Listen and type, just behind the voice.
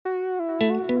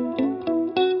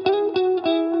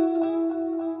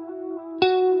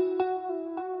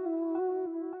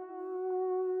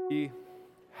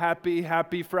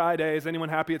Happy Friday. Is anyone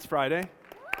happy it's Friday?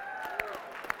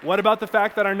 What about the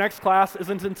fact that our next class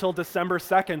isn't until December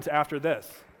 2nd after this?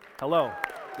 Hello.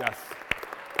 Yes.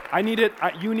 I need it.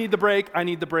 You need the break. I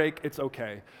need the break. It's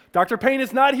okay. Dr. Payne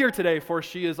is not here today, for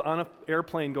she is on an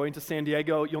airplane going to San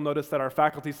Diego. You'll notice that our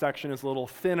faculty section is a little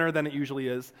thinner than it usually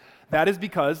is. That is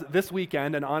because this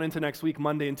weekend and on into next week,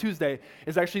 Monday and Tuesday,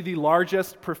 is actually the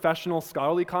largest professional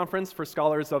scholarly conference for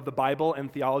scholars of the Bible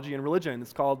and theology and religion.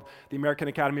 It's called the American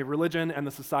Academy of Religion and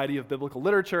the Society of Biblical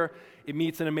Literature. It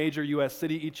meets in a major U.S.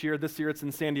 city each year. This year it's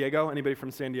in San Diego. Anybody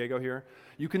from San Diego here?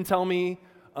 You can tell me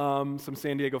some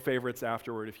San Diego favorites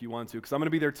afterward if you want to, because I'm going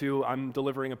to be there too. I'm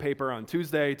delivering a paper on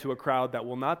Tuesday to a crowd that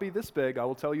will not be this big, I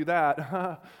will tell you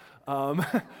that.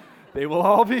 They will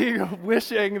all be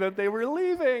wishing that they were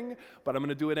leaving, but I'm going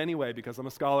to do it anyway because I'm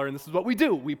a scholar, and this is what we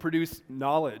do. We produce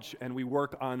knowledge, and we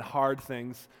work on hard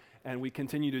things, and we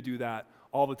continue to do that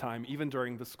all the time, even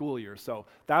during the school year. So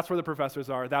that's where the professors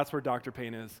are. That's where Dr.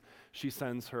 Payne is. She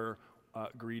sends her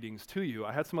greetings to you.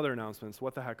 I had some other announcements.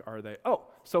 What the heck are they? Oh,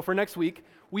 so for next week,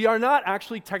 we are not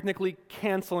actually technically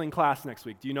canceling class next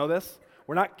week. Do you know this?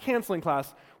 We're not canceling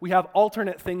class. We have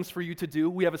alternate things for you to do.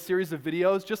 We have a series of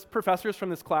videos, just professors from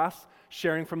this class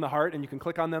sharing from the heart, and you can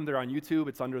click on them. They're on YouTube.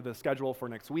 It's under the schedule for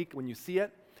next week when you see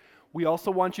it. We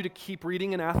also want you to keep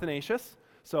reading in Athanasius.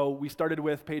 So we started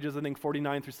with pages, I think,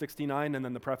 49 through 69, and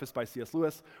then the preface by C.S.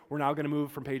 Lewis. We're now going to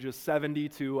move from pages 70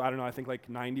 to, I think like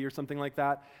 90 or something like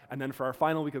that. And then for our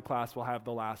final week of class, we'll have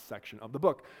the last section of the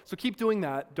book. So keep doing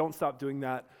that. Don't stop doing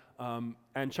that.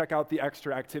 And check out the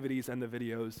extra activities and the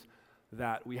videos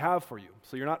that we have for you.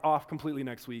 So you're not off completely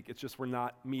next week. It's just we're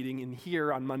not meeting in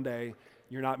here on Monday.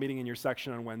 You're not meeting in your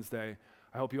section on Wednesday.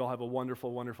 I hope you all have a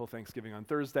wonderful, wonderful Thanksgiving on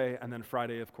Thursday, and then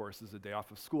Friday, of course, is a day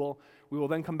off of school. We will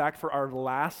then come back for our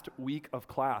last week of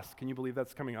class. Can you believe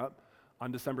that's coming up? On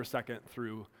December 2nd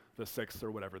through the 6th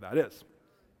or whatever that is.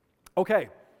 Okay.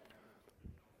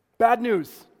 Bad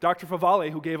news. Dr.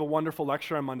 Favale, who gave a wonderful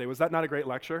lecture on Monday, was that not a great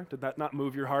lecture? Did that not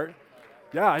move your heart?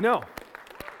 Yeah, I know.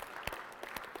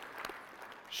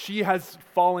 She has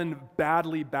fallen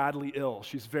badly ill.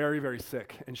 She's very, very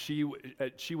sick. And she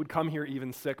would come here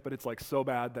even sick, but it's like so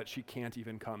bad that she can't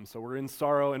even come. So we're in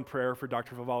sorrow and prayer for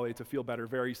Dr. Favale to feel better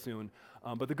very soon.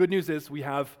 But the good news is we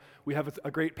have a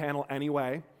great panel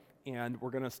anyway, and we're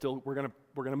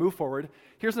gonna move forward.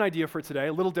 Here's an idea for today,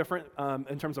 a little different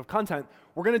in terms of content.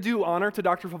 We're gonna do honor to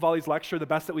Dr. Favale's lecture the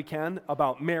best that we can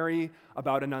about Mary,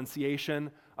 about Annunciation,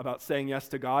 about saying yes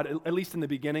to God, at least in the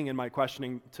beginning in my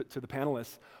questioning to the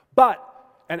panelists. But,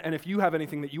 and if you have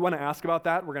anything that you want to ask about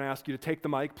that, we're going to ask you to take the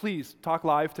mic. Please talk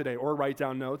live today or write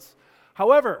down notes.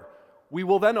 However, we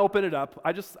will then open it up.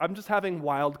 I'm just having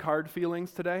wild card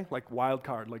feelings today, like wild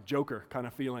card, like Joker kind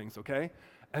of feelings, okay?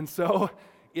 And so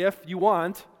if you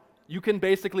want, you can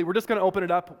basically, we're just going to open it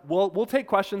up. We'll take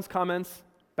questions, comments,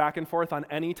 back and forth on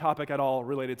any topic at all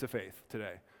related to faith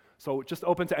today. So just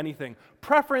open to anything.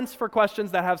 Preference for questions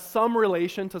that have some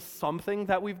relation to something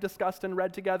that we've discussed and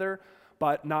read together,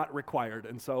 but not required.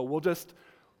 And so we'll just,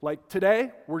 like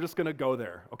today, we're just going to go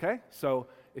there, okay? So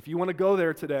if you want to go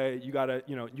there today,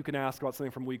 you can ask about something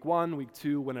from week 1, week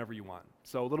 2, whenever you want.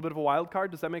 So a little bit of a wild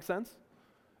card, does that make sense?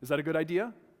 Is that a good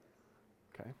idea?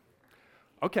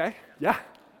 Okay, yeah,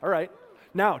 all right.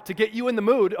 Now, to get you in the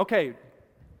mood, okay,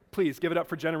 please give it up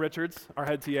for Jenna Richards, our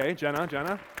head TA.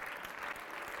 Jenna.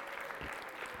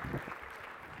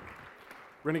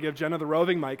 We're going to give Jenna the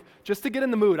roving mic. Just to get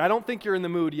in the mood, I don't think you're in the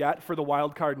mood yet for the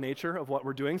wild card nature of what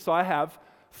we're doing, so I have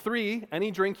 3, any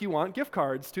drink you want, gift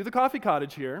cards to the Coffee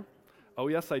Cottage here. Oh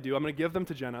yes, I do. I'm going to give them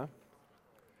to Jenna.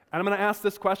 And I'm going to ask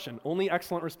this question. Only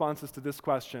excellent responses to this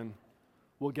question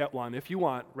will get one. If you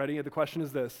want, ready? The question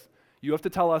is this. You have to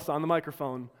tell us on the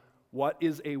microphone, what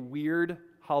is a weird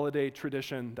holiday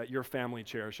tradition that your family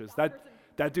cherishes?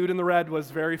 That dude in the red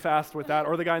was very fast with that,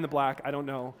 or the guy in the black, I don't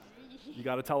know. You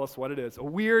got to tell us what it is. A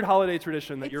weird holiday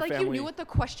tradition that your family... It's like you knew what the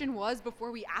question was before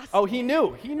we asked. Oh, he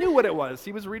knew. He knew what it was.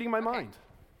 He was reading my mind.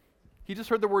 He just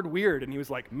heard the word weird, and he was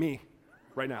like, me,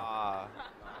 right now.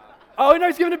 Oh, no,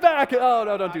 he's giving it back. Oh,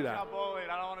 no, don't do that. I don't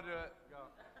want to do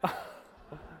it.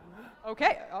 Go.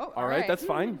 Okay. Oh, all right, that's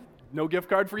fine. No gift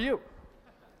card for you.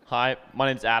 Hi, my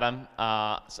name's Adam.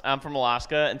 I'm from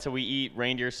Alaska, and so we eat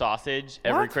reindeer sausage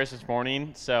every Christmas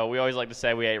morning. So we always like to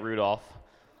say we ate Rudolph.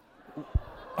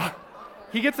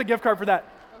 He gets a gift card for that.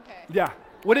 Okay. Yeah.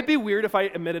 Would it be weird if I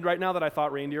admitted right now that I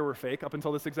thought reindeer were fake up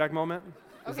until this exact moment?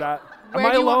 Is that?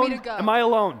 Where do you want me to go? Am I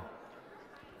alone?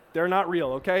 They're not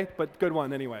real, okay? But good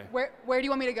one anyway. Where do you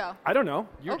want me to go? I don't know.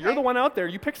 You're Okay. the one out there.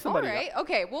 You pick All somebody. right.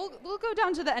 Okay. We'll go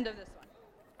down to the end of this one.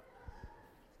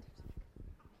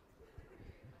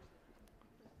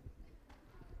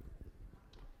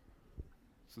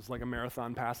 This is like a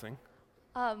marathon passing.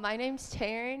 My name's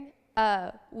Taryn.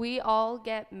 We all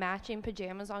get matching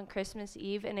pajamas on Christmas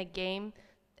Eve in a game,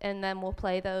 and then we'll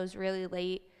play those really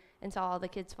late until all the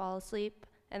kids fall asleep,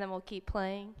 and then we'll keep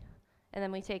playing, and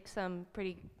then we take some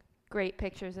pretty great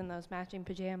pictures in those matching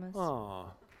pajamas. Oh,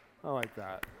 I like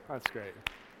that. That's great.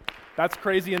 That's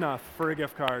crazy enough for a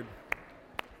gift card.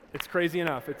 It's crazy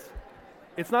enough.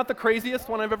 It's not the craziest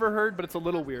one I've ever heard, but it's a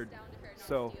little weird.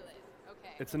 So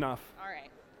Okay. it's enough. All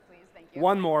right. Please, thank you.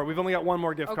 One more. We've only got one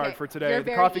more gift Okay. card for today. You're The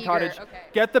very Coffee eager. Cottage. Okay.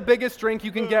 Get the biggest drink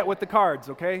you can get with the cards,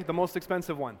 okay? The most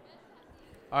expensive one.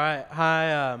 All right.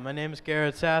 Hi, my name is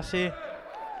Garrett Sassy.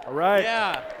 All right.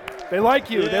 Yeah, They like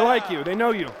you. They Yeah. like you. They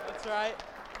know you. that's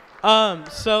right.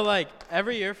 So like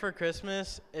every year for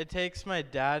Christmas, it takes my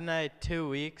dad and I 2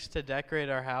 weeks to decorate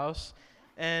our house,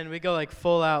 and we go like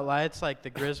full out lights, like the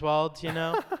Griswolds, you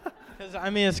know? Because I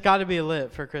mean, it's got to be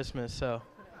lit for Christmas. So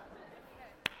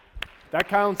That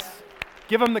counts.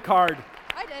 Give them the card.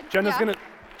 I did.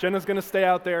 Jenna's gonna stay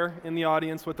out there in the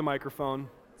audience with the microphone.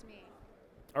 It's me.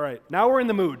 All right, now we're in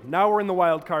the mood. Now we're in the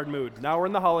wild card mood. Now we're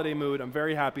in the holiday mood. I'm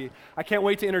very happy. I can't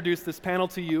wait to introduce this panel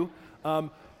to you.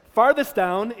 Farthest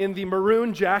down in the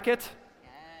maroon jacket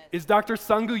is Dr.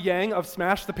 Sungu Yang of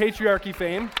Smash the Patriarchy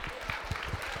fame.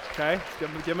 Okay, give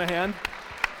him a hand.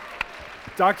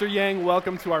 Dr. Yang,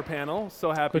 welcome to our panel.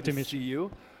 So happy Good to to meet see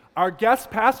you. Our guest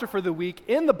pastor for the week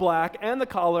in the black and the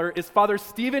collar is Father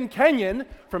Stephen Kenyon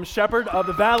from Shepherd of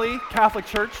the Valley Catholic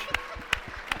Church.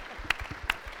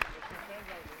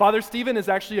 Father Stephen is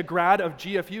actually a grad of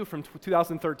GFU from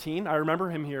 2013. I remember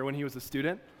him here when he was a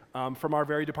student from our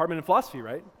very department in philosophy,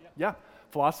 right? Yeah,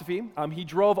 philosophy. He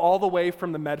drove all the way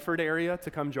from the Medford area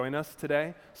to come join us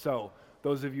today. So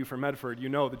those of you from Medford, you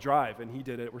know the drive, and he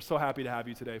did it. We're so happy to have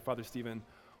you today, Father Stephen.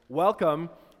 Welcome.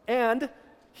 And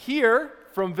here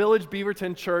from Village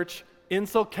Beaverton Church,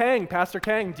 Insel Kang, Pastor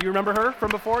Kang. Do you remember her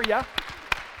from before? Yeah?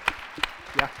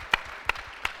 Yeah.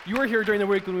 You were here during the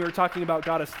week when we were talking about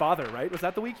God as Father, right? Was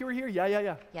that the week you were here?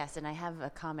 Yeah. Yes, and I have a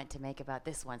comment to make about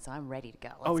this one, so I'm ready to go.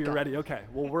 Oh, Let's you're go. ready. Okay.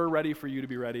 Well, we're ready for you to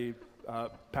be ready,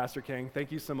 Pastor King.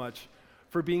 Thank you so much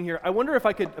for being here. I wonder if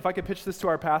I could pitch this to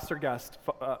our pastor guest,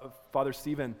 Father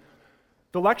Stephen.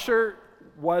 The lecture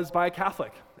was by a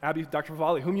Catholic, Dr.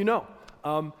 Favali, whom you know.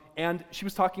 And she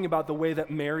was talking about the way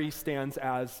that Mary stands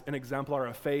as an exemplar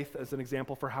of faith, as an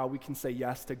example for how we can say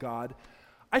yes to God.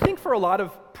 I think for a lot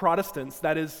of Protestants,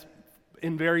 that is,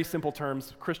 in very simple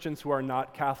terms, Christians who are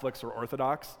not Catholics or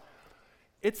Orthodox,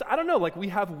 I don't know, like we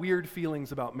have weird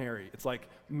feelings about Mary. It's like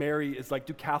Mary is like,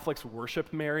 do Catholics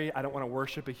worship Mary? I don't want to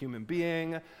worship a human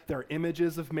being. There are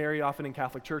images of Mary often in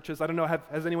Catholic churches. I don't know,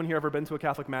 has anyone here ever been to a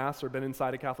Catholic Mass or been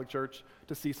inside a Catholic church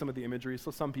to see some of the imagery?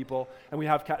 So some people, and we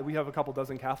have a couple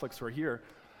dozen Catholics who are here.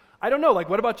 I don't know, like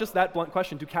what about just that blunt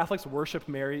question? Do Catholics worship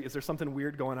Mary? Is there something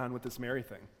weird going on with this Mary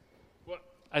thing? Well,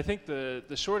 I think the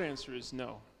short answer is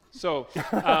no. So,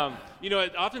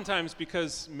 oftentimes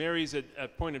because Mary's a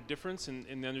point of difference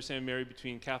in the understanding of Mary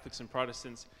between Catholics and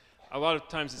Protestants, a lot of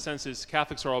times the sense is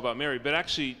Catholics are all about Mary, but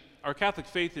actually our Catholic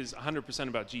faith is 100%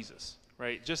 about Jesus,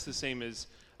 right? Just the same as,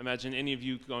 imagine any of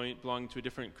you belonging to a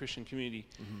different Christian community.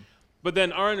 Mm-hmm. But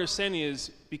then our understanding is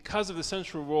because of the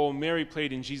central role Mary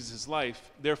played in Jesus'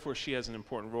 life, therefore she has an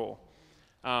important role.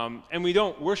 And we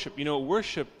don't worship.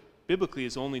 Worship biblically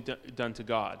is only done to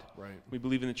God. Right. We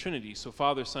believe in the Trinity, so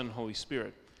Father, Son, Holy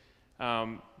Spirit.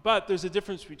 But there's a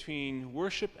difference between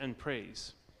worship and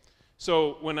praise.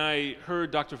 So when I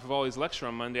heard Dr. Favali's lecture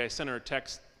on Monday, I sent her a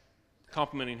text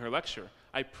complimenting her lecture.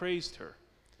 I praised her,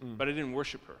 but I didn't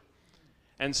worship her.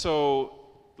 And so,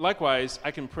 likewise,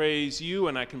 I can praise you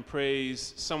and I can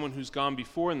praise someone who's gone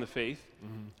before in the faith,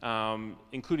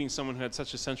 including someone who had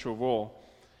such a central role.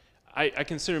 I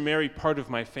consider Mary part of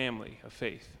my family of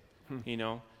faith.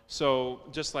 So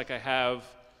just like I have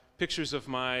pictures of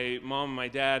my mom, my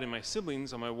dad, and my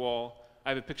siblings on my wall, I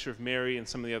have a picture of Mary and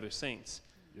some of the other saints.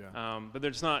 Yeah. But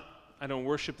I don't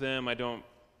worship them, I don't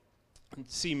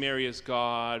see Mary as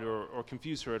God or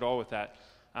confuse her at all with that.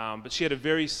 But she had a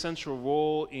very central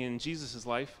role in Jesus'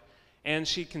 life, and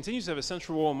she continues to have a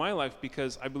central role in my life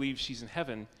because I believe she's in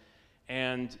heaven.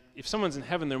 And if someone's in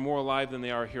heaven, they're more alive than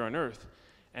they are here on earth.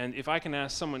 And if I can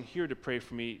ask someone here to pray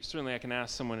for me, certainly I can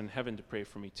ask someone in heaven to pray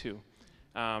for me too.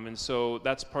 And so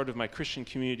that's part of my Christian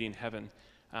community in heaven.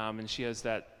 And she has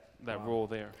that role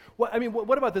there. Well, I mean,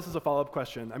 what about this as a follow-up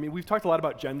question? I mean, we've talked a lot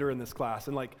about gender in this class,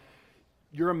 and like,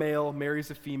 you're a male,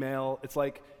 Mary's a female. It's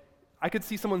like, I could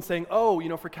see someone saying,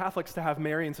 oh, for Catholics to have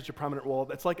Mary in such a prominent role,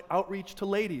 that's like outreach to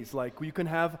ladies. Like you can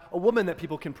have a woman that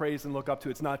people can praise and look up to.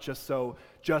 It's not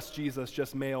just Jesus,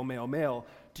 just male, male, male.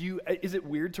 Is it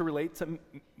weird to relate to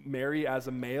Mary as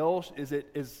a male?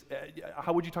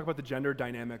 How would you talk about the gender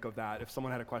dynamic of that if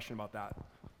someone had a question about that?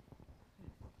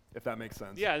 If that makes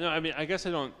sense. Yeah, no, I mean, I guess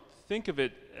I don't think of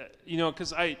it,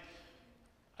 because I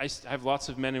have lots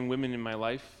of men and women in my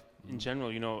life in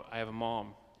general. I have a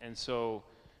mom. And so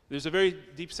there's a very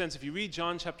deep sense. If you read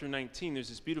John chapter 19, there's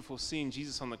this beautiful scene,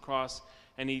 Jesus on the cross,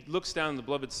 and he looks down the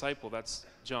beloved disciple, that's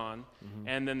John,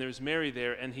 and then there's Mary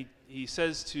there, and he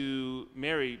says to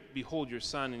Mary, behold your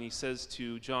son, and he says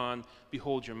to John,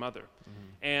 behold your mother.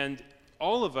 And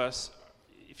all of us,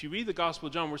 if you read the Gospel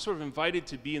of John, we're sort of invited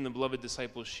to be in the beloved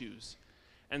disciple's shoes.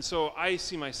 And so I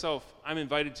see myself, I'm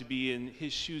invited to be in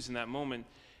his shoes in that moment,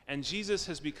 and Jesus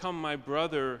has become my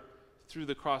brother through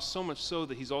the cross, so much so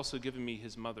that he's also given me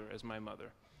his mother as my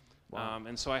mother. Wow.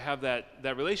 And so I have that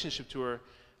relationship to her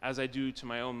as I do to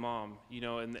my own mom,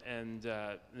 and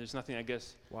there's nothing, I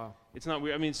guess, wow. It's not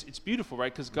weird. I mean, it's beautiful,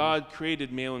 right? Because God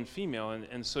created male and female,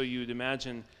 and so you'd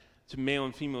imagine to male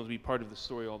and female to be part of the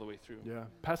story all the way through. Yeah.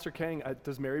 Pastor Kang,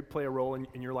 does Mary play a role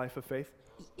in your life of faith?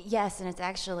 Yes, and it's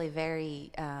actually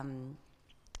very,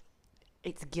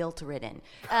 it's guilt-ridden.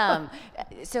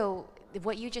 So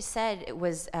what you just said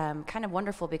was kind of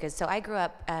wonderful because, I grew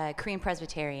up Korean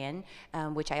Presbyterian,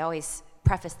 which I always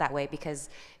preface that way because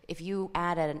if you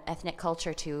add an ethnic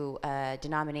culture to a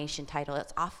denomination title,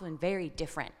 it's often very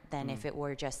different than if it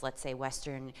were just, let's say,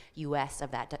 Western U.S.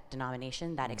 of that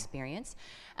denomination, that experience.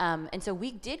 And so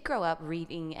we did grow up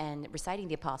reading and reciting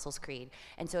the Apostles' Creed.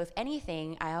 And so if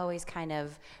anything, I always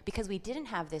because we didn't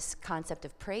have this concept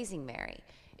of praising Mary,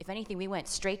 if anything, we went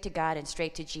straight to God and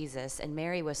straight to Jesus, and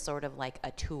Mary was sort of like a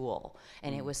tool,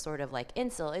 and it was sort of like,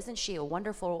 Insil, isn't she a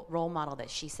wonderful role model that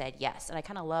she said yes? And I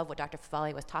kind of love what Dr.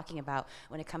 Favale was talking about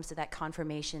when it comes to that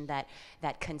confirmation, that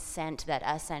consent, that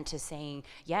assent to saying,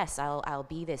 yes, I'll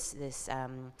be this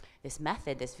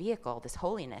method, this vehicle, this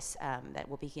holiness that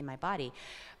will be in my body.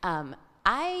 Are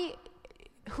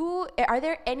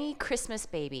there any Christmas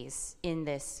babies in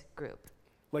this group?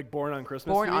 Like born on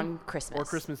Christmas Born Eve? on Christmas. Or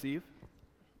Christmas Eve?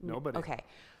 Nobody. Okay.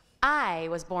 I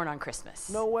was born on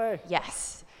Christmas. No way.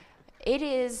 Yes. It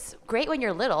is great when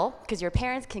you're little because your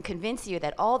parents can convince you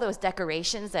that all those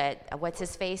decorations that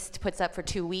what's-his-face puts up for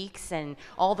 2 weeks and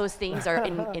all those things are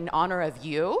in honor of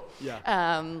you.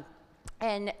 Yeah.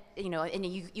 And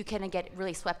you kind of get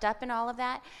really swept up in all of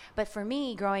that. But for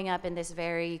me, growing up in this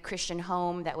very Christian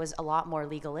home that was a lot more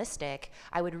legalistic,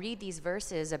 I would read these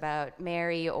verses about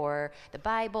Mary, or the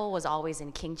Bible was always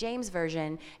in King James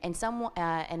Version,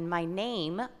 and my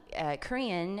name,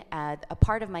 Korean, a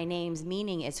part of my name's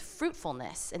meaning is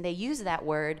fruitfulness. And they use that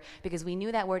word because we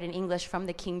knew that word in English from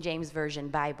the King James Version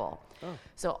Bible. Oh.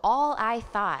 So all I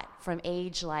thought from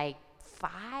age like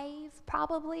 5,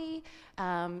 probably,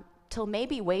 till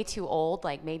maybe way too old,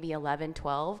 like maybe 11,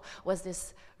 12, was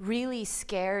this really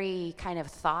scary kind of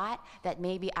thought that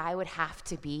maybe I would have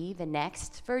to be the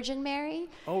next Virgin Mary.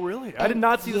 Oh, really? I did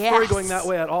not see the story going that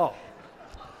way at all.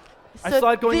 So I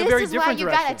saw it going a very different direction. This is why you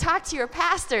got to talk to your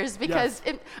pastors, because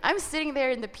I'm sitting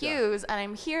there in the pews and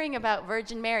I'm hearing about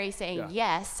Virgin Mary saying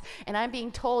yes, and I'm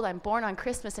being told I'm born on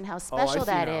Christmas and how special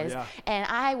that is. Yeah. And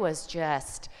I was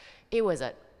it was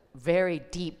a very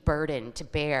deep burden to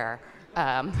bear.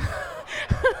 I'm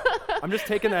just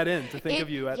taking that in to think of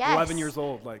you at 11 years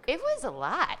old. It was a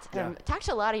lot. Talk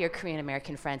to a lot of your Korean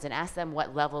American friends and ask them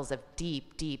what levels of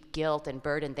deep, deep guilt and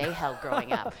burden they held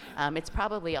growing up. It's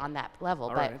probably on that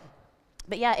level.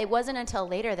 But yeah, it wasn't until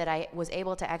later that I was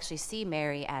able to actually see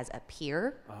Mary as a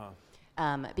peer.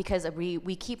 Because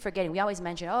we keep forgetting. We always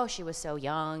mention, oh, she was so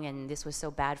young and this was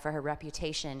so bad for her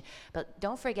reputation. But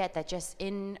don't forget that just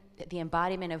in the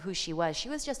embodiment of who she was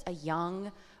just a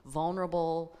young,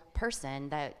 vulnerable person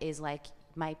that is like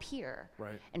my peer.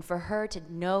 Right. And for her to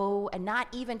know and not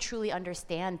even truly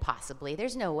understand, possibly,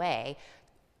 there's no way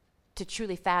to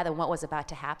truly fathom what was about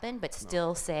to happen, but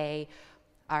still say,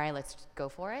 all right, let's go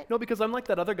for it. No, because I'm like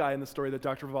that other guy in the story that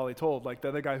Dr. Favale told, like the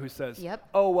other guy who says, yep.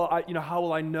 Oh, well, how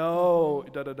will I know,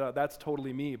 That's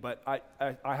totally me. But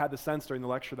I had the sense during the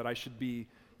lecture that I should be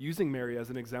using Mary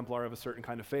as an exemplar of a certain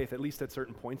kind of faith, at least at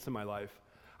certain points in my life.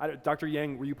 Dr.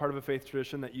 Yang, were you part of a faith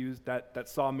tradition that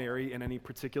saw Mary in any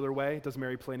particular way? Does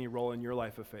Mary play any role in your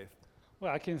life of faith?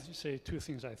 Well, I can say 3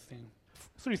 things, I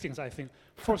think.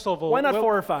 First of all, why not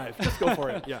 4 or 5? Just go for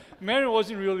it. Yeah. Mary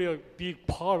wasn't really a big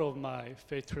part of my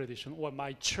faith tradition or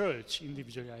my church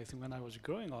individually, I think, when I was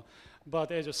growing up.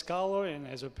 But as a scholar and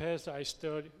as a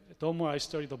pastor, the more I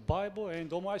study the Bible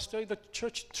and the more I study the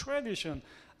church tradition,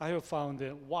 I have found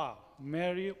that, wow,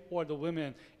 Mary or the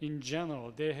women in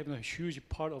general, they have a huge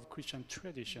part of Christian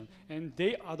tradition, and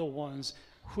they are the ones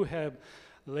who have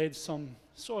laid some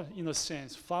sort of, in a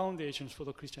sense, foundations for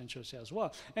the Christian church as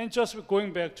well. And just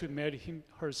going back to Mary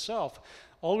herself,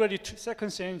 already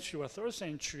 2nd century or 3rd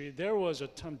century, there was a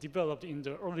term developed in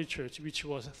the early church, which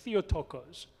was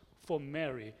Theotokos for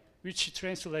Mary, which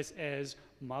translates as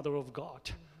Mother of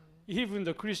God. Even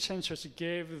the Christian church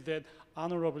gave that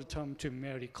honorable term to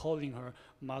Mary, calling her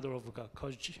Mother of God,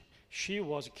 because she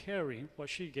was carrying, or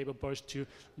she gave a birth to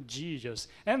Jesus.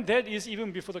 And that is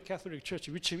even before the Catholic Church,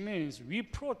 which means we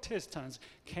Protestants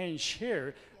can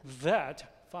share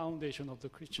that foundation of the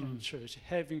Christian church,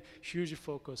 having huge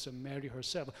focus on Mary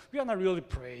herself. We are not really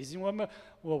praising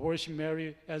or worshiping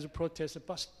Mary as a Protestant,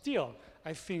 but still,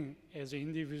 I think as an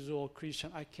individual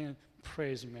Christian, I can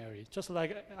praise Mary, just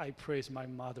like I praise my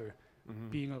mother,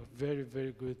 being a very,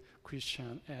 very good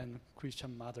Christian and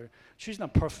Christian mother. She's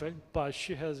not perfect, but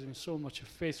she has been so much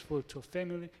faithful to her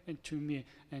family and to me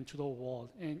and to the world.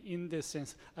 And in this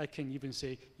sense, I can even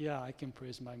say, yeah, I can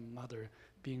praise my mother,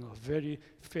 being a very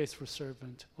faithful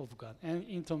servant of God. And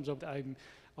in terms of that, I'm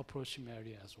approaching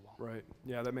Mary as well. Right.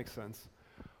 Yeah, that makes sense.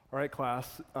 All right,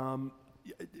 class.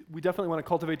 We definitely want to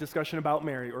cultivate discussion about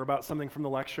Mary or about something from the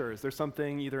lecture. Is there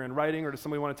something either in writing, or does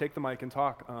somebody want to take the mic and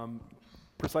talk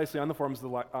precisely on the forms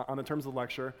of on the terms of the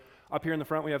lecture? Up here in the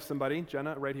front, we have somebody,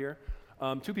 Jenna, right here.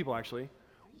 2 people actually.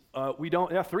 We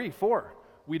don't. Yeah, 3, 4.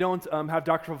 We don't have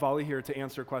Dr. Favali here to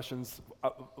answer questions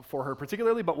for her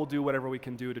particularly, but we'll do whatever we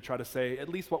can do to try to say at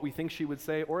least what we think she would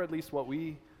say, or at least what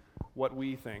we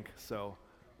think. So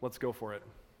let's go for it.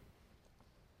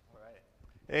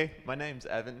 Hey, my name's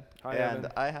Evan. Hi, and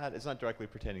Evan. it's not directly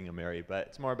pertaining to Mary, but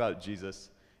it's more about Jesus.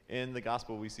 In the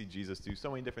gospel, we see Jesus do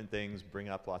so many different things, bring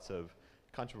up lots of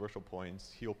controversial points,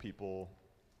 heal people,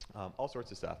 all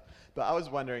sorts of stuff. But I was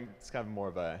wondering, it's kind of more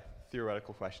of a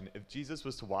theoretical question, if Jesus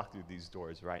was to walk through these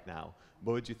doors right now,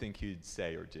 what would you think he'd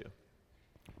say or do?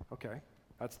 Okay,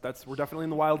 we're definitely in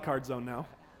the wild card zone now.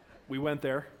 We went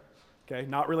there. Okay,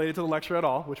 not related to the lecture at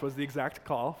all, which was the exact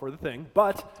call for the thing.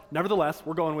 But nevertheless,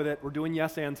 we're going with it. We're doing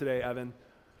yes and today, Evan.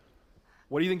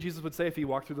 What do you think Jesus would say if he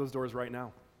walked through those doors right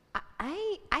now?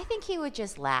 I think he would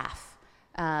just laugh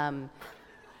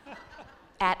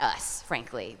at us,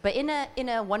 frankly, but in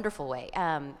a wonderful way.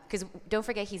 Because don't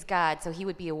forget, he's God, so he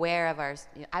would be aware of our.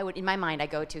 In my mind,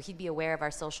 he'd be aware of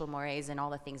our social mores and all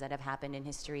the things that have happened in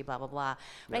history, blah blah blah.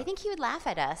 But I think he would laugh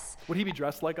at us. Would he be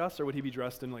dressed like us, or would he be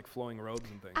dressed in like flowing robes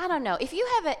and things? I don't know. If you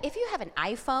have an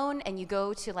iPhone and you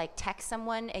go to like text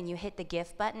someone and you hit the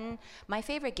GIF button, my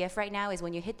favorite GIF right now is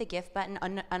when you hit the GIF button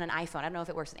on an iPhone. I don't know if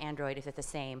it works with Android, if it's the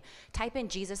same. Type in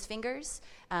Jesus fingers.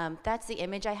 That's the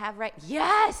image I have right.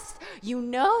 Yes,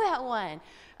 you know that one.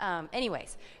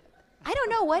 Anyways, I don't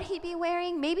know what he'd be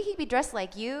wearing. Maybe he'd be dressed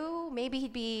like you. Maybe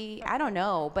he'd be, I don't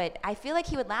know. But I feel like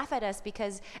he would laugh at us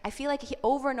because I feel like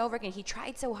over and over again, he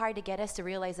tried so hard to get us to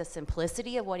realize the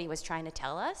simplicity of what he was trying to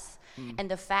tell us. And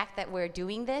the fact that we're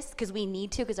doing this because we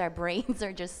need to, because our brains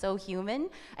are just so human.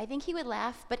 I think he would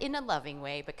laugh, but in a loving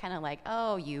way, but kind of like,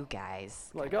 oh, you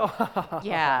guys. Like, oh.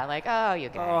 Yeah, like, oh, you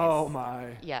guys. Oh,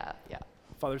 my. Yeah, yeah.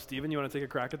 Father Stephen, you want to take a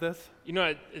crack at this? You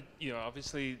know,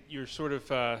 obviously you're sort of,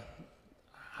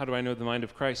 how do I know the mind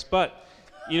of Christ? But,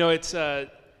 it's,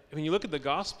 when you look at the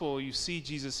gospel, you see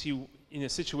Jesus, in a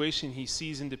situation, he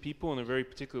sees into people in a very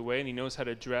particular way, and he knows how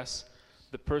to address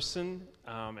the person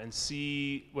and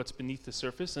see what's beneath the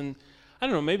surface. And I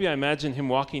don't know, maybe I imagine him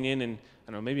walking in and,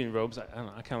 I don't know, maybe in robes. I don't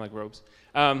know, I kind of like robes.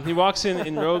 He walks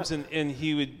in robes and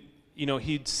he would,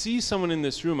 he'd see someone in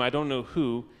this room, I don't know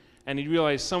who, and he'd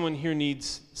realize someone here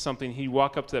needs something. He'd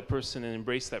walk up to that person and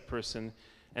embrace that person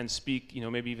and speak,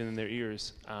 maybe even in their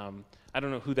ears. I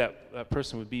don't know who that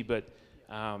person would be, but,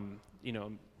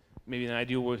 maybe in an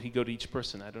ideal world he'd go to each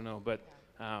person. I don't know. But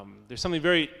there's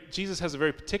something Jesus has a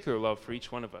very particular love for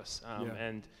each one of us.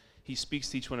 And he speaks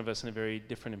to each one of us in a very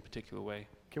different and particular way.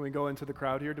 Can we go into the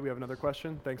crowd here? Do we have another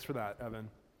question? Thanks for that, Evan.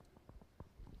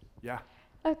 Yeah.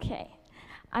 Okay.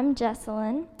 I'm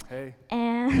Jesselyn. Hey.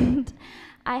 And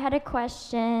I had a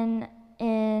question.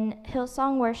 In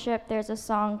Hillsong Worship, there's a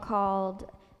song called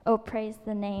 "Oh Praise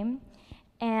the Name."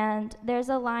 And there's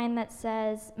a line that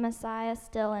says, "Messiah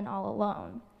still and all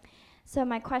alone." So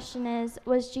my question is,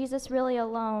 was Jesus really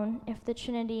alone if the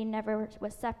Trinity never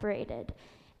was separated?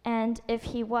 And if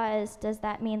he was, does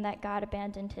that mean that God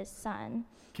abandoned his son?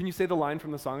 Can you say the line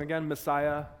from the song again?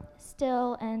 Messiah?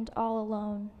 Still and all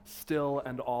alone. Still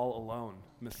and all alone.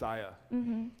 Messiah.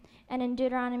 Mm-hmm. And in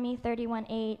Deuteronomy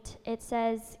 31:8, it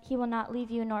says, he will not leave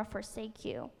you nor forsake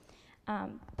you.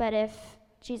 But if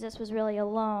Jesus was really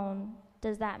alone,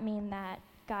 does that mean that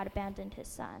God abandoned his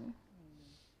son?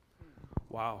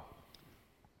 Wow.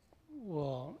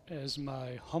 Well, as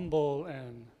my humble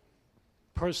and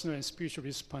personal and spiritual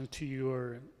response to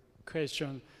your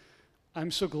question, I'm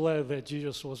so glad that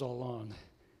Jesus was alone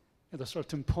at a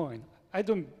certain point. I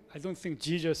don't think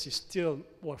Jesus is still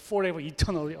forever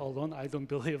eternally alone. I don't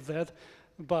believe that.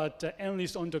 But at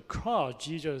least on the cross,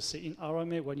 Jesus in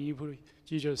Aramaic, when Hebrew,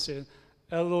 Jesus said,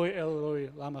 Eloi, Eloi,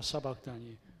 lama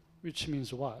sabachthani, which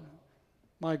means what?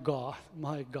 My God,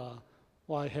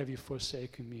 why have you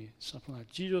forsaken me? Something like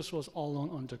Jesus was alone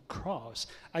on the cross.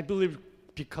 I believe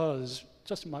because,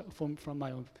 just from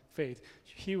my own faith,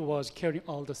 he was carrying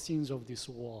all the sins of this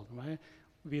world, right?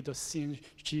 With the sins,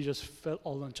 Jesus felt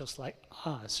alone just like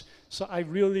us. So I'm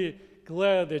really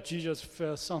glad that Jesus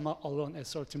felt somehow alone at a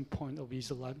certain point of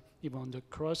his life, even on the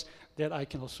cross, that I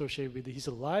can associate with his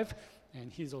life,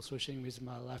 and he's associating with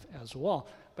my life as well.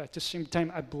 But at the same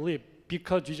time, I believe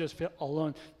because Jesus felt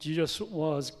alone, Jesus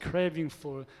was craving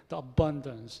for the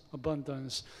abundance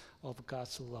of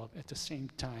God's love at the same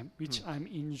time, which I'm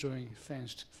enjoying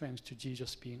thanks to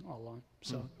Jesus being alone.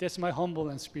 So that's my humble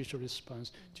and spiritual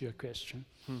response to your question.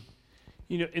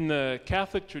 You know, in the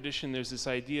Catholic tradition, there's this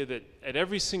idea that at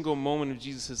every single moment of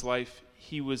Jesus' life,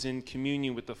 he was in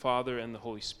communion with the Father and the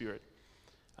Holy Spirit.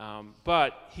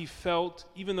 But he felt,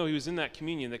 even though he was in that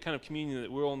communion, the kind of communion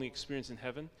that we'll only experience in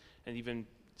heaven, and even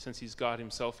since he's God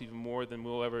himself, even more than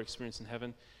we'll ever experience in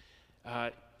heaven,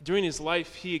 during his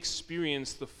life, he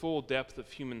experienced the full depth of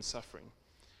human suffering.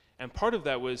 And part of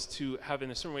that was to have, in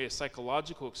a certain way, a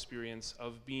psychological experience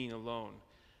of being alone,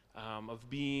 of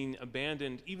being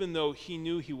abandoned, even though he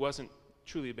knew he wasn't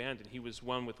truly abandoned. He was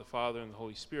one with the Father and the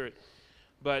Holy Spirit.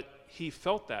 But he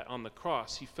felt that on the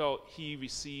cross. He felt he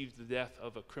received the death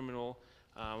of a criminal,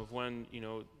 of one,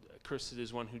 cursed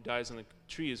is one who dies on the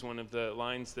tree is one of the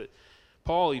lines that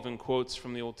Paul even quotes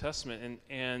from the Old Testament,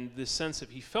 and this sense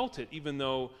of he felt it, even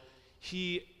though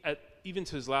he, even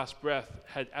to his last breath,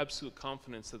 had absolute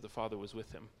confidence that the Father was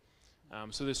with him.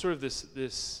 So there's sort of this,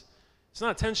 it's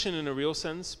not tension in a real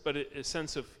sense, but a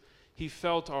sense of he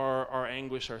felt our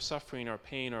anguish, our suffering, our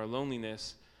pain, our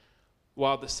loneliness,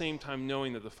 while at the same time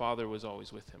knowing that the Father was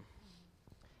always with him.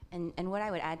 And what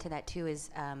I would add to that too is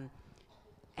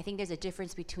I think there's a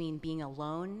difference between being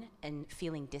alone and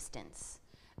feeling distance.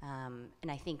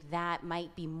 And I think that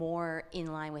might be more in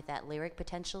line with that lyric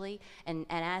potentially. And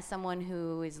as someone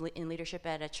who is in leadership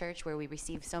at a church where we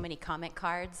receive so many comment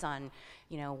cards on,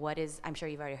 what is, I'm sure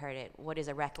you've already heard it, what is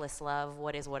a reckless love,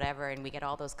 what is whatever, and we get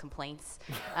all those complaints.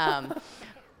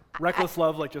 Reckless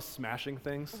love, like just smashing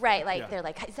things? Right, they're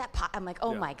like, is that I'm like,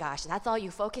 oh my gosh, that's all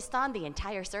you focused on the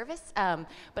entire service?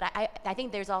 But I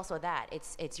think there's also that.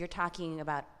 It's you're talking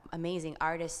about amazing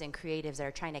artists and creatives that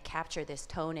are trying to capture this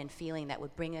tone and feeling that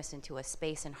would bring us into a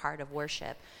space and heart of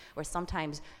worship, where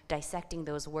sometimes dissecting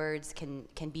those words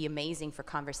can be amazing for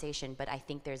conversation, but I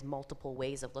think there's multiple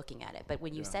ways of looking at it. But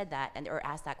when you said that or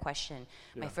asked that question,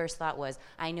 my first thought was,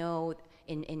 I know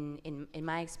in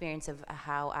my experience of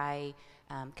how I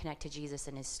connect to Jesus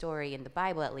and his story in the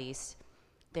Bible at least,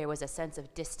 there was a sense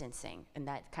of distancing and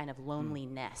that kind of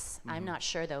loneliness. I'm not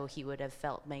sure though he would have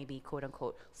felt maybe quote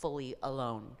unquote fully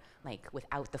alone, like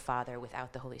without the Father,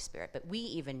 without the Holy Spirit. But we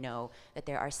even know that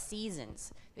there are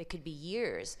seasons, it could be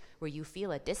years, where you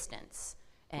feel a distance.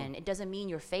 And it doesn't mean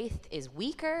your faith is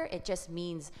weaker, it just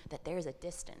means that there's a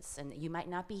distance and you might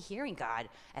not be hearing God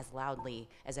as loudly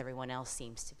as everyone else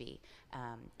seems to be.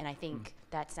 And I think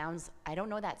that sounds, I don't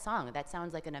know that song, that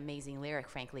sounds like an amazing lyric,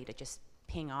 frankly, to just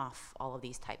ping off all of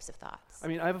these types of thoughts. I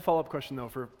mean, I have a follow-up question though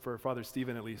for Father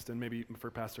Stephen at least, and maybe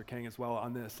for Pastor Kang as well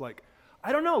on this. Like,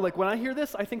 I don't know, like when I hear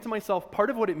this, I think to myself, part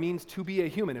of what it means to be a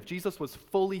human, if Jesus was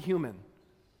fully human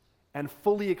and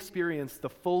fully experienced the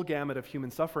full gamut of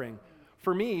human suffering,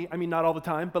 for me, I mean, not all the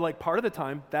time, but like part of the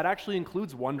time, that actually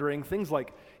includes wondering things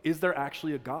like, is there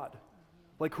actually a God?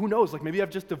 Like, who knows? Like, maybe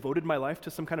I've just devoted my life to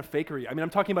some kind of fakery. I mean,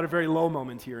 I'm talking about a very low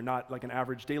moment here, not like an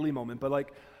average daily moment, but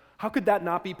like, how could that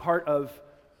not be part of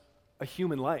a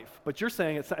human life? But you're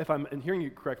saying, if I'm hearing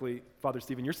you correctly, Father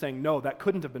Stephen, you're saying, no, that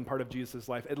couldn't have been part of Jesus'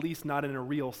 life, at least not in a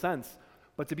real sense.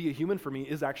 But to be a human for me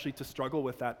is actually to struggle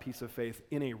with that piece of faith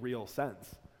in a real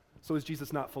sense. So is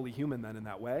Jesus not fully human then in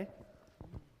that way?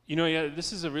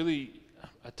 This is a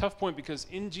tough point, because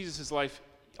in Jesus' life,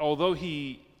 although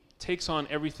he takes on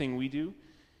everything we do,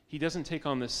 he doesn't take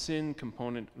on the sin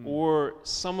component or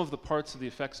some of the parts of the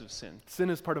effects of sin. Sin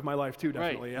is part of my life too,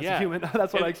 definitely. Right. As a human,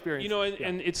 that's what I experience.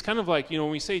 And it's kind of like, when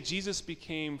we say Jesus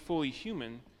became fully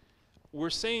human, we're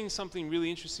saying something really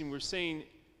interesting. We're saying,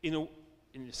 in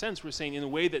a sense, we're saying in a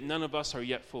way that none of us are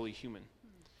yet fully human.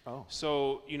 Oh.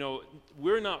 So,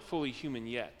 we're not fully human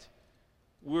yet.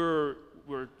 We're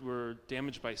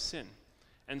damaged by sin.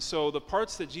 And so the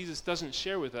parts that Jesus doesn't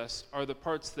share with us are the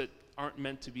parts that aren't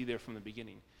meant to be there from the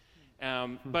beginning.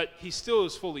 But he still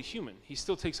is fully human. He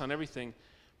still takes on everything,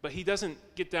 but he doesn't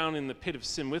get down in the pit of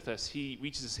sin with us. He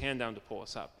reaches his hand down to pull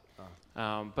us up.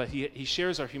 But he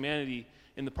shares our humanity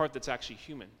in the part that's actually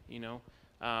human, you know.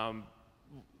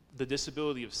 The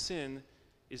disability of sin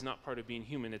is not part of being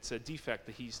human. It's a defect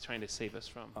that he's trying to save us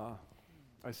from.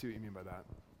 I see what you mean by that.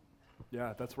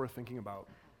 Yeah, that's worth thinking about.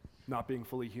 Not being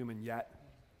fully human yet,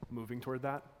 moving toward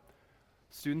that.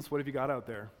 Students, what have you got out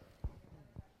there?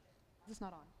 This is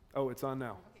not on. Oh, it's on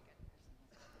now. Okay,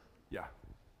 good. Yeah.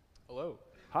 Hello.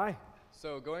 Hi.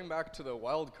 So going back to the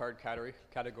wild card category,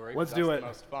 Let's do it. the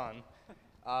most fun.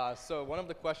 So one of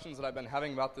the questions that I've been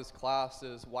having about this class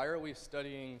is, why are we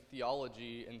studying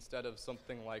theology instead of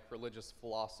something like religious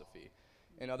philosophy?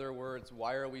 In other words,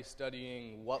 why are we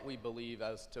studying what we believe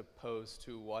as opposed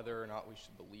to whether or not we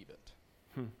should believe it?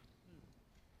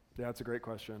 Yeah, that's a great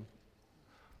question.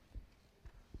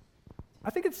 I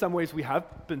think in some ways we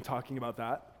have been talking about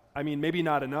that. I mean, maybe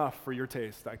not enough for your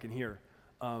taste, I can hear.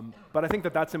 But I think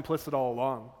that that's implicit all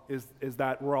along, is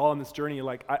that we're all on this journey.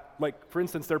 Like for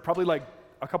instance, there are probably like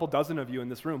a couple dozen of you in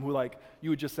this room who like,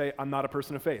 you would just say, I'm not a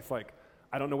person of faith. Like,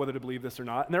 I don't know whether to believe this or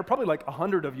not. And there are probably like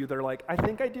 100 of you that are like, I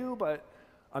think I do, but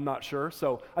I'm not sure.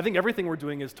 So I think everything we're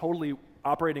doing is totally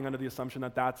operating under the assumption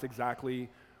that that's exactly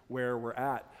where we're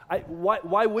at.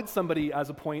 Why would somebody, as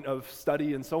a point of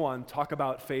study and so on, talk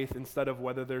about faith instead of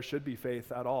whether there should be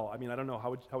faith at all? I mean, I don't know.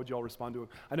 How would you all respond to it?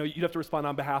 I know you'd have to respond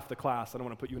on behalf of the class. I don't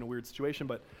want to put you in a weird situation,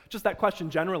 but just that question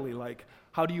generally, like,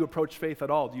 how do you approach faith at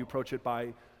all? Do you approach it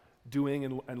by doing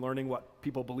and learning what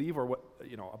people believe, or what,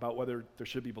 you know, about whether there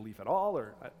should be belief at all,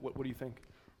 or what do you think?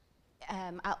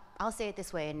 I'll say it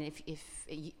this way, and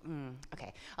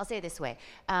okay, I'll say it this way.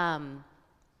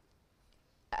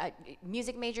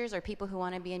 Music majors or people who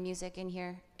want to be in music in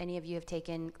here, any of you have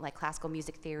taken like classical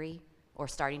music theory or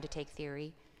starting to take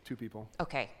theory? 2 people.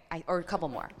 Okay, or a couple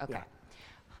more, okay. Yeah.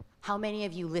 How many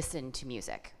of you listen to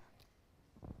music?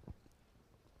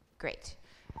 Great.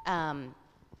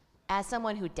 As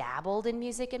someone who dabbled in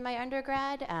music in my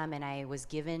undergrad, and I was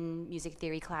given music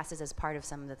theory classes as part of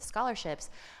some of the scholarships,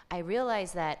 I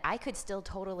realized that I could still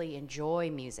totally enjoy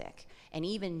music and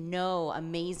even know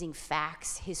amazing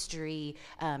facts, history,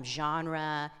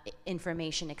 genre,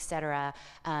 information, etc.,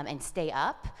 and stay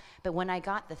up. But when I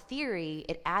got the theory,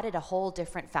 it added a whole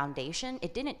different foundation.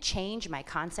 It didn't change my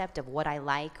concept of what I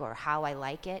like or how I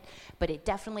like it, but it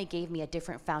definitely gave me a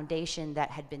different foundation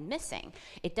that had been missing.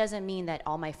 It doesn't mean that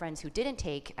all my friends who didn't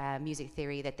take music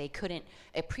theory, that they couldn't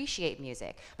appreciate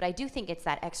music. But I do think it's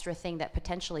that extra thing that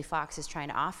potentially Fox is trying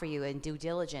to offer you in due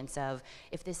diligence of,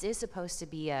 if this is supposed to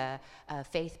be a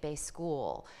faith-based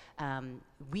school,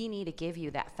 we need to give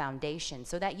you that foundation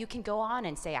so that you can go on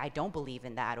and say, I don't believe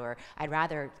in that, or I'd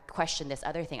rather question this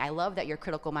other thing. I love that your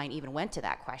critical mind even went to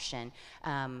that question.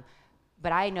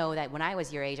 But I know that when I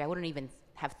was your age, I wouldn't even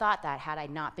have thought that had I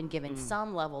not been given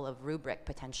some level of rubric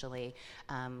potentially,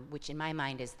 which in my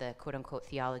mind is the quote-unquote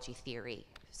theology theory.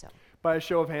 So, by a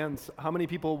show of hands, how many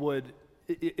people would,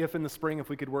 if in the spring, if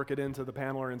we could work it into the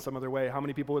panel or in some other way, how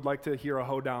many people would like to hear a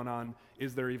hoedown on,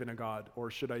 is there even a God,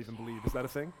 or should I even believe? Is that a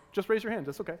thing? Just raise your hand,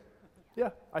 that's okay. Yeah,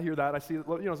 I hear that. I see,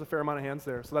 there's a fair amount of hands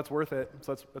there, so that's worth it.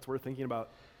 So that's worth thinking about.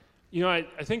 You know, I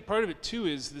think part of it too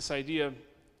is this idea,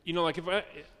 like if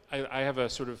I have a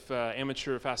sort of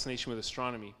amateur fascination with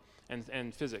astronomy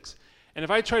and physics. And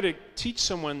if I try to teach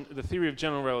someone the theory of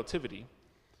general relativity,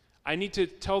 I need to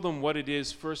tell them what it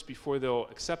is first before they'll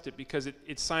accept it, because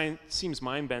it seems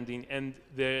mind-bending, and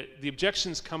the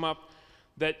objections come up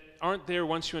that aren't there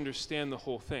once you understand the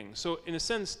whole thing. So in a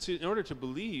sense, in order to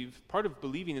believe, part of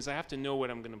believing is I have to know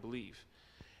what I'm going to believe.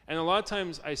 And a lot of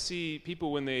times I see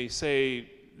people when they say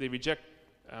they reject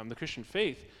the Christian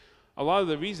faith, a lot of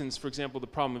the reasons, for example, the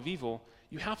problem of evil,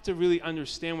 you have to really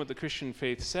understand what the Christian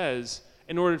faith says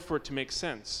in order for it to make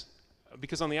sense.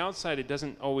 Because on the outside, it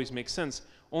doesn't always make sense.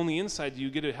 Only inside, you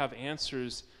get to have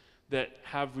answers that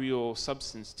have real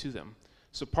substance to them.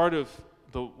 So part of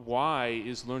the why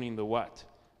is learning the what.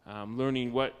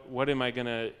 Learning what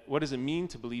does it mean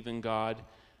to believe in God,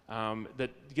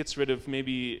 that gets rid of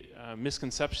maybe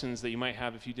misconceptions that you might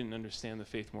have if you didn't understand the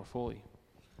faith more fully.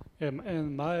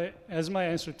 And as my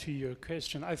answer to your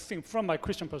question, I think from my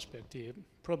Christian perspective,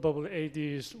 probably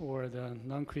atheists or the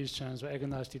non-Christians or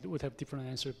agnostics would have different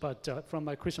answers. But from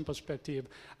my Christian perspective,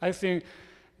 I think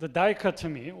the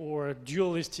dichotomy or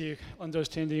dualistic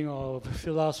understanding of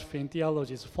philosophy and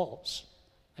theology is false.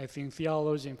 I think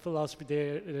theology and philosophy,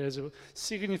 there is a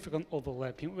significant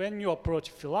overlapping. When you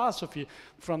approach philosophy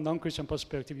from non-Christian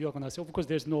perspective, you're going to say, of course,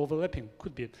 there's no overlapping,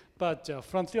 could be. But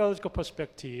from theological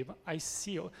perspective, I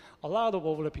see a lot of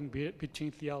overlapping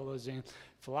between theology and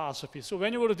philosophy. So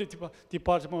when you go to the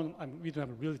department, we don't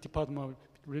have a really department,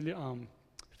 really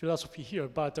philosophy here,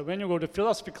 but when you go to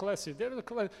philosophy classes, there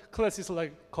are classes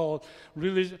like called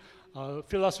religion,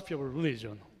 philosophy of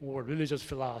religion, or religious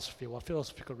philosophy, or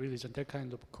philosophical religion, that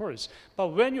kind of course. But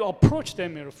when you approach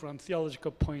them from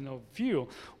theological point of view,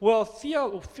 well,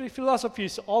 philosophy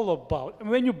is all about,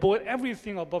 when you boil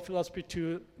everything about philosophy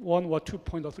to 1 or 2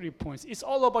 points or 3 points, it's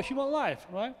all about human life,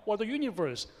 right? Or the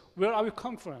universe. Where are we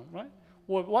come from, right?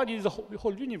 Or what is the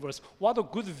whole universe? What are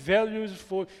good values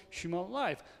for human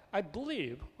life? I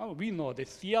believe, we know that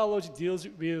theology deals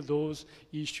with those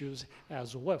issues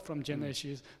as well, from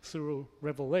Genesis through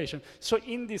Revelation. So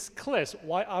in this class,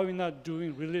 why are we not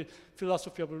doing really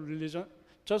philosophy of religion?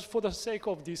 Just for the sake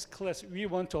of this class, we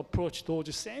want to approach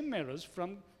those same matters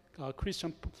from a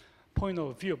Christian point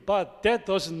of view. But that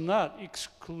does not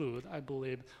exclude, I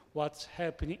believe, what's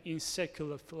happening in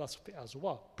secular philosophy as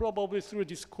well. Probably through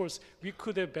this course, we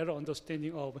could have better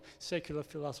understanding of secular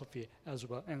philosophy as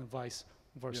well, and vice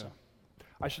versa. Yeah.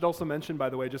 I should also mention, by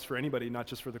the way, just for anybody, not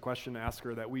just for the question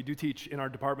asker, that we do teach in our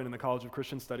department in the College of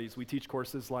Christian Studies, we teach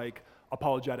courses like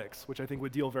apologetics, which I think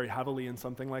would deal very heavily in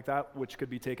something like that, which could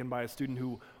be taken by a student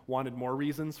who wanted more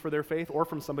reasons for their faith, or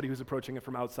from somebody who's approaching it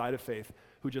from outside of faith,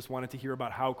 who just wanted to hear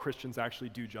about how Christians actually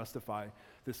do justify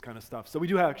this kind of stuff. So we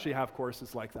do actually have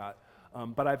courses like that.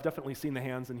 But I've definitely seen the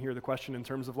hands and hear the question in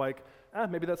terms of like,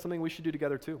 maybe that's something we should do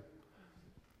together too.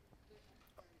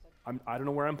 I don't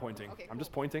know where I'm pointing. Okay, I'm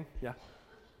just pointing, yeah.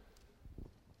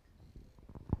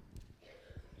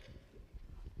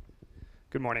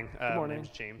 Good morning. Good morning. My name's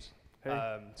James.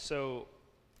 Hey. So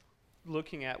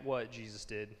looking at what Jesus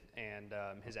did and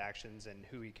his actions and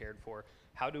who he cared for,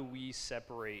 how do we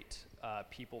separate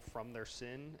people from their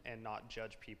sin and not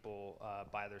judge people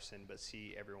by their sin, but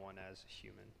see everyone as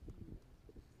human?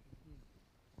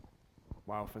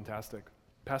 Wow, fantastic.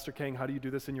 Pastor King, how do you do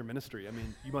this in your ministry? I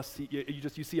mean, you must see,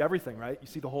 you see everything, right? You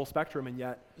see the whole spectrum, and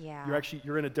yet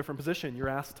you're in a different position. You're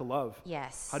asked to love.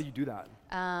 Yes. How do you do that?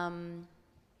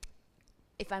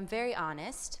 If I'm very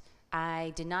honest,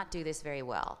 I did not do this very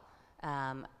well,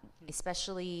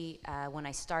 especially when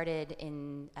I started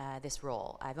in this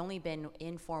role. I've only been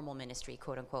in formal ministry,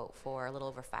 quote unquote, for a little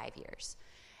over 5 years.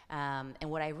 And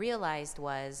what I realized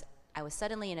was I was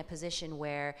suddenly in a position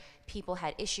where people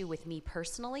had issue with me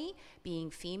personally,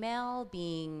 being female,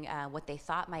 being what they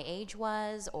thought my age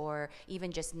was, or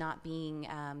even just not being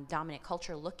dominant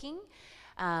culture looking.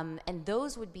 And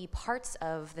those would be parts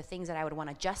of the things that I would want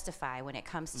to justify when it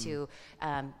comes to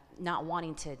not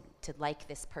wanting to like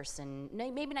this person,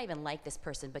 maybe not even like this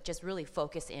person, but just really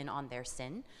focus in on their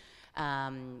sin.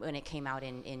 When it came out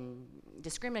in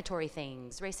discriminatory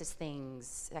things, racist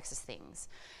things, sexist things.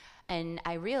 And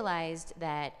I realized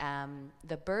that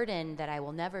the burden that I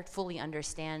will never fully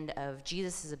understand of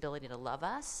Jesus' ability to love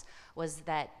us was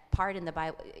that part in the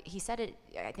Bible. He said it,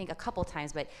 I think, a couple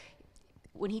times, but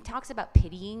when he talks about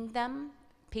pitying them,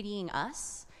 pitying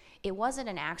us, it wasn't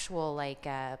an actual like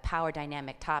power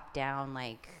dynamic, top down,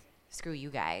 like screw you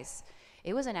guys.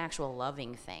 It was an actual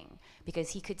loving thing, because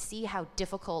he could see how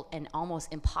difficult and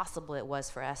almost impossible it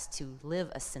was for us to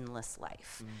live a sinless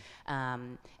life,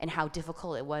 and how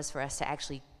difficult it was for us to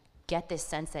actually get this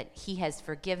sense that he has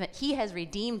forgiven, he has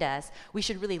redeemed us. We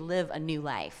should really live a new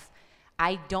life.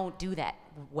 I don't do that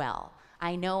well.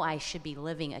 I know I should be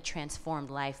living a transformed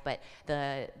life, but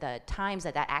the times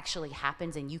that actually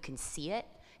happens and you can see it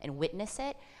and witness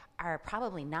it are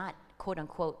probably not, quote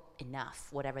unquote, enough,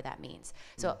 whatever that means.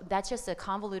 So that's just a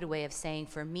convoluted way of saying,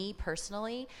 for me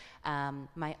personally,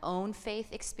 my own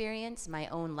faith experience, my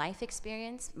own life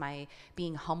experience, my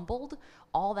being humbled,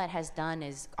 all that has done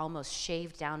is almost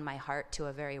shaved down my heart to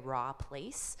a very raw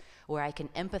place where I can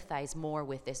empathize more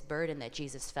with this burden that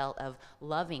Jesus felt of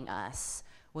loving us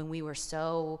when we were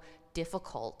so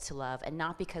difficult to love, and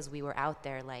not because we were out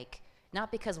there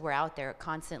not because we're out there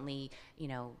constantly,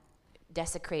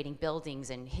 desecrating buildings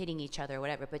and hitting each other or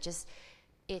whatever, but just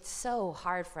it's so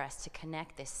hard for us to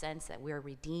connect this sense that we're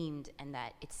redeemed and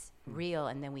that it's real,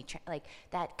 and then we like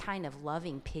that kind of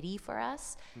loving pity for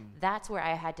us. That's where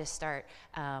I had to start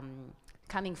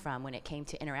coming from when it came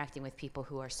to interacting with people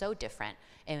who are so different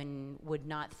and would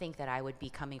not think that I would be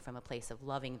coming from a place of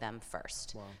loving them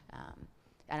first. Wow.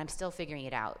 And I'm still figuring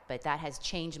it out, but that has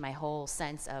changed my whole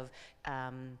sense of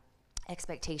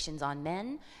expectations on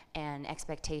men and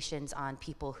expectations on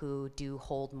people who do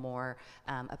hold more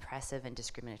oppressive and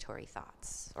discriminatory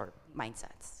thoughts or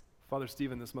mindsets. Father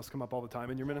Stephen, this must come up all the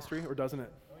time in your ministry, or doesn't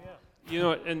it? You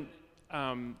know, and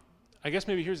I guess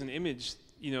maybe here's an image.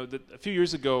 You know, that a few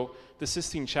years ago, the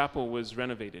Sistine Chapel was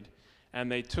renovated,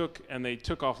 and they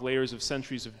took off layers of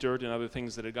centuries of dirt and other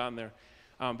things that had gotten there.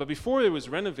 But before it was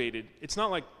renovated, it's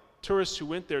not like tourists who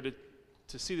went there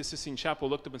to see the Sistine Chapel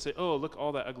looked up and said, "Oh, look,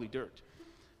 all that ugly dirt."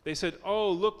 They said,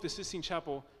 "Oh, look, the Sistine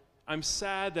Chapel. I'm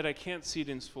sad that I can't see it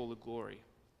in its full glory."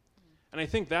 And I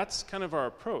think that's kind of our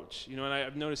approach, you know, and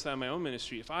I've noticed that in my own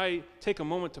ministry. If I take a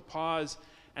moment to pause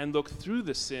and look through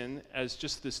the sin as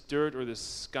just this dirt or this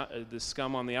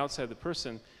scum on the outside of the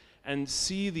person, and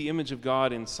see the image of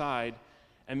God inside,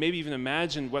 and maybe even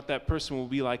imagine what that person will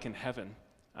be like in heaven,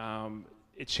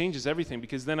 it changes everything,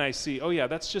 because then I see, oh yeah,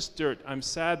 that's just dirt. I'm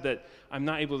sad that I'm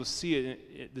not able to see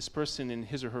this person in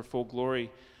his or her full glory,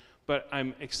 but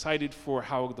I'm excited for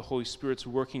how the Holy Spirit's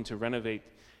working to renovate,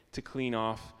 to clean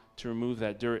off, to remove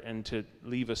that dirt, and to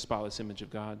leave a spotless image of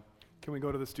God. Can we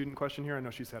go to the student question here? I know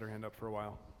she's had her hand up for a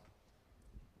while.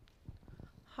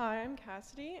 Hi, I'm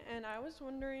Cassidy, and I was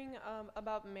wondering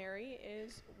about Mary.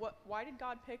 Why did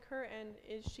God pick her, and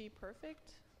is she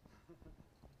perfect?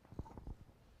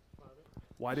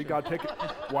 Why did God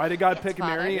pick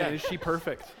Mary, and is she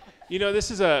perfect? You know,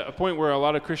 this is a point where a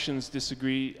lot of Christians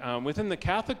disagree. Within the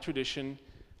Catholic tradition,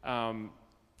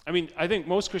 I think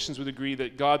most Christians would agree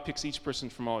that God picks each person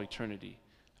from all eternity.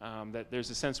 That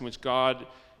there's a sense in which God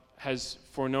has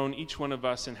foreknown each one of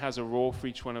us and has a role for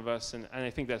each one of us, and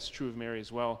I think that's true of Mary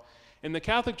as well. In the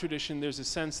Catholic tradition, there's a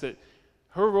sense that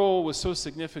her role was so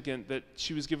significant that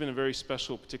she was given a very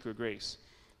special particular grace.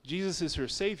 Jesus is her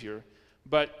Savior,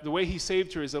 but the way he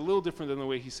saved her is a little different than the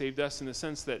way he saved us, in the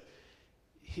sense that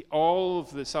all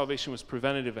of the salvation was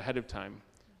preventative ahead of time,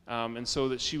 and so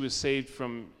that she was saved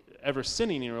from ever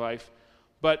sinning in her life.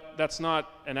 But that's not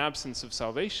an absence of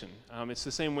salvation. It's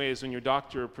the same way as when your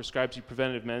doctor prescribes you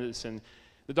preventative medicine.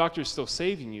 The doctor is still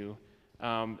saving you,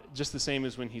 just the same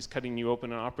as when he's cutting you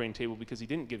open on an operating table because he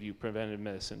didn't give you preventative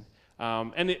medicine.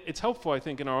 And it's helpful, I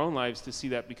think, in our own lives to see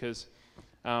that, because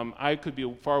I could be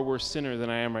a far worse sinner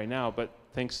than I am right now, but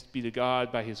thanks be to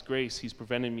God, by his grace, he's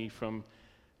prevented me from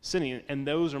sinning. And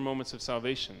those are moments of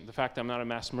salvation. The fact that I'm not a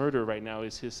mass murderer right now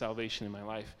is his salvation in my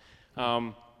life.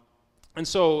 And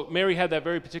so Mary had that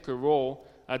very particular role.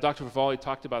 Dr. Favali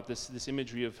talked about this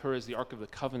imagery of her as the Ark of the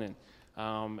Covenant,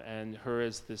 and her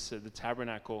as the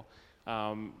tabernacle.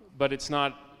 But it's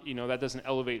not, that doesn't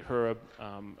elevate her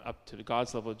up to the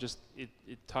God's level.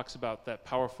 It talks about that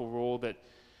powerful role that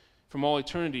from all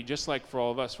eternity, just like for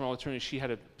all of us, from all eternity, she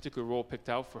had a particular role picked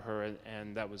out for her,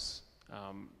 and that was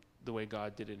the way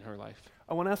God did it in her life.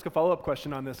 I want to ask a follow-up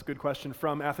question on this good question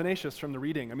from Athanasius from the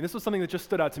reading. This was something that just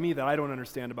stood out to me that I don't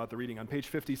understand about the reading. On page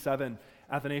 57,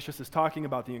 Athanasius is talking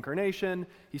about the incarnation.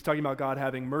 He's talking about God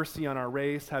having mercy on our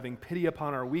race, having pity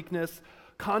upon our weakness,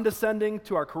 condescending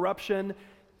to our corruption.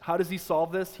 How does he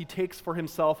solve this? He takes for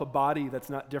himself a body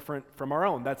that's not different from our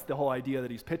own. That's the whole idea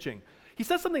that he's pitching. He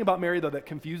says something about Mary, though, that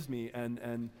confused me, and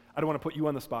I don't want to put you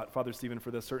on the spot, Father Stephen, for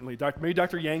this, certainly. Maybe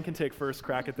Dr. Yang can take first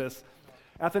crack at this.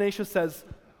 Athanasius says,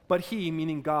 "But he,"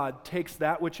 meaning God, "takes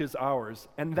that which is ours,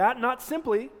 and that not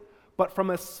simply, but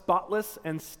from a spotless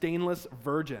and stainless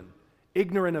virgin,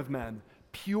 ignorant of men,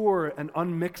 pure and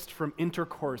unmixed from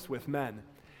intercourse with men."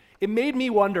 It made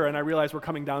me wonder, and I realize we're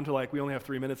coming down to we only have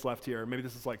 3 minutes left here. Maybe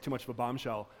this is too much of a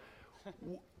bombshell.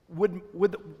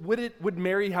 Would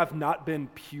Mary have not been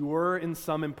pure in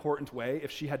some important way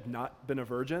if she had not been a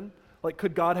virgin?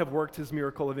 Could God have worked his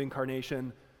miracle of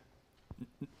incarnation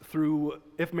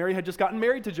if Mary had just gotten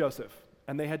married to Joseph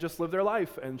and they had just lived their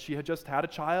life and she had just had a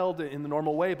child in the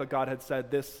normal way, but God had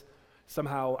said this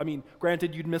somehow?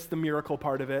 Granted, you'd miss the miracle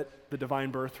part of it, the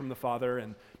divine birth from the Father,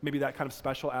 and maybe that kind of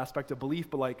special aspect of belief,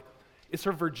 but is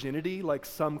her virginity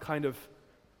some kind of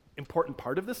important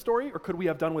part of this story, or could we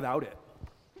have done without it?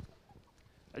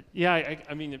 Yeah,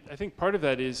 I think part of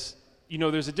that is,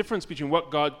 there's a difference between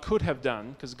what God could have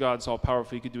done, because God's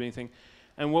all-powerful, he could do anything,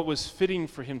 and what was fitting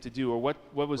for him to do, or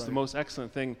what was the most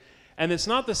excellent thing. And it's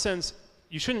not the sense,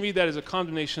 you shouldn't read that as a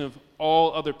condemnation of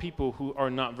all other people who are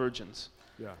not virgins.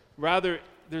 Yeah. Rather,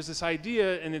 there's this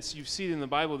idea, and you see it in the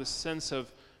Bible, this sense of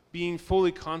being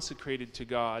fully consecrated to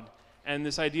God, and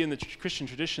this idea in the Christian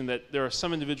tradition that there are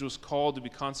some individuals called to be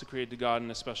consecrated to God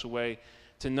in a special way,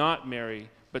 to not marry,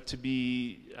 but to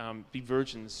be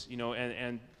virgins,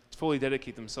 and fully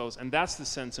dedicate themselves. And that's the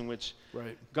sense in which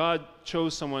God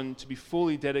chose someone to be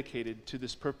fully dedicated to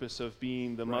this purpose of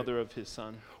being the mother of his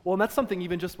son. Well, and that's something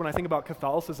even just when I think about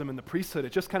Catholicism and the priesthood,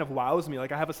 it just kind of wows me. I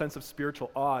have a sense of spiritual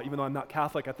awe, even though I'm not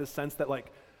Catholic, at this sense that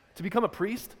to become a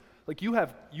priest, you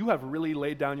have really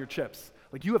laid down your chips.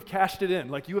 You have cashed it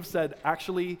in. You have said,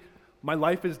 actually, my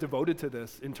life is devoted to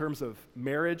this in terms of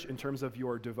marriage, in terms of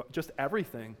your just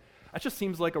everything. That just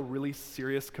seems like a really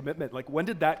serious commitment. Like, when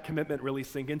did that commitment really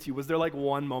sink into you? Was there like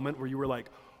one moment where you were like,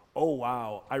 oh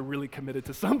wow, I really committed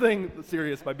to something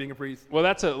serious by being a priest? Well,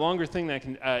 that's a longer thing that I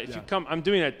can, if you come, I'm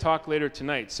doing a talk later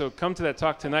tonight, so come to that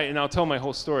talk tonight and I'll tell my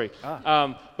whole story.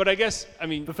 But I guess, I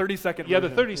mean. The 30-second Yeah,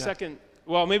 version. the 30-second,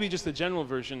 well, maybe just the general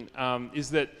version is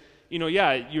that,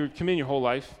 you're committing your whole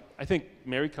life. I think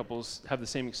married couples have the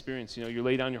same experience. You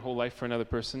lay down your whole life for another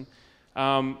person.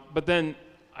 But then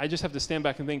I just have to stand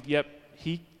back and think, yep,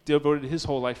 he devoted his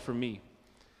whole life for me.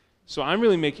 So I'm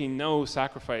really making no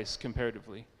sacrifice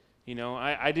comparatively.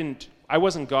 I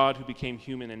wasn't God who became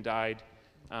human and died.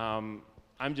 I'm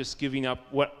just giving up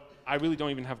what I really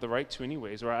don't even have the right to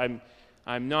anyways, or I'm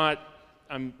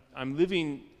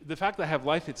living, the fact that I have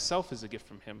life itself is a gift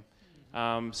from him.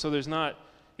 So there's not,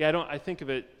 I think of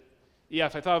it,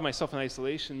 if I thought of myself in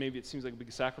isolation, maybe it seems like a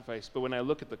big sacrifice, but when I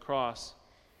look at the cross,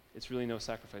 it's really no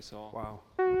sacrifice at all.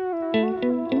 Wow.